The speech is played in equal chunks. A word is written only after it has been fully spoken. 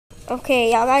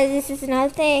Okay, y'all guys, this is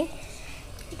another thing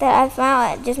that I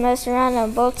found. I just messed around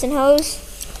on bolts and hose,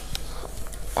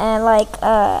 and like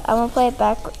I'm gonna play it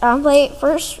back. I'm gonna play it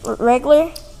first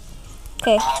regular.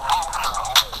 Okay.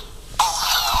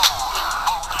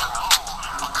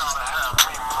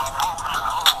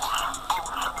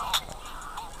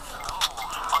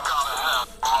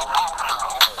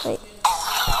 Wait.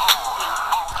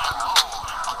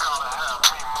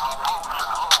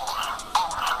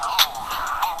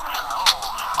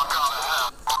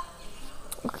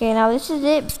 Okay, now this is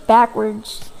it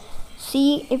backwards.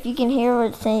 See if you can hear what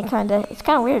it's saying. It's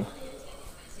kind of weird.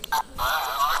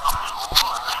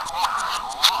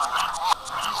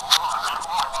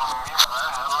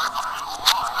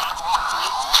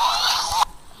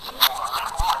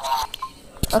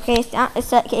 Okay, it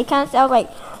kind of sounds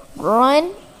like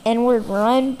run, N-word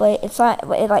run, but it's not.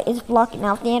 But it's blocking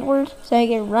out the N-word, so you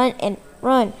can run and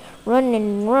run,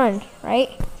 right?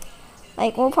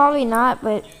 Like, well, probably not,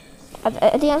 but I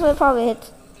think that's what probably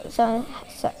hits. Sounds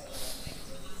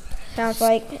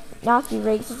like, not to be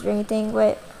racist or anything,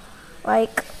 but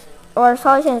like, or it's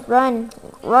probably saying run,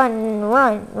 or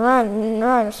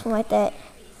something like that.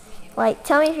 Like,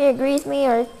 tell me if you agree with me,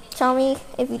 or tell me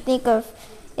if you think of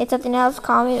it's something else.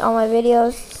 Comment on my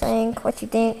videos saying what you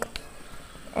think.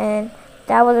 And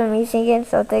that wasn't me singing,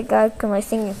 so thank God, because my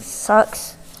singing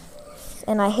sucks,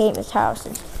 and I hate Miss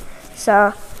Harrison.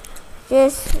 So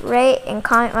just rate and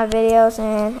comment my videos,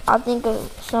 and I'll think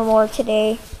of some more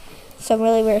today. Some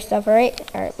really weird stuff.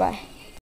 Alright, bye.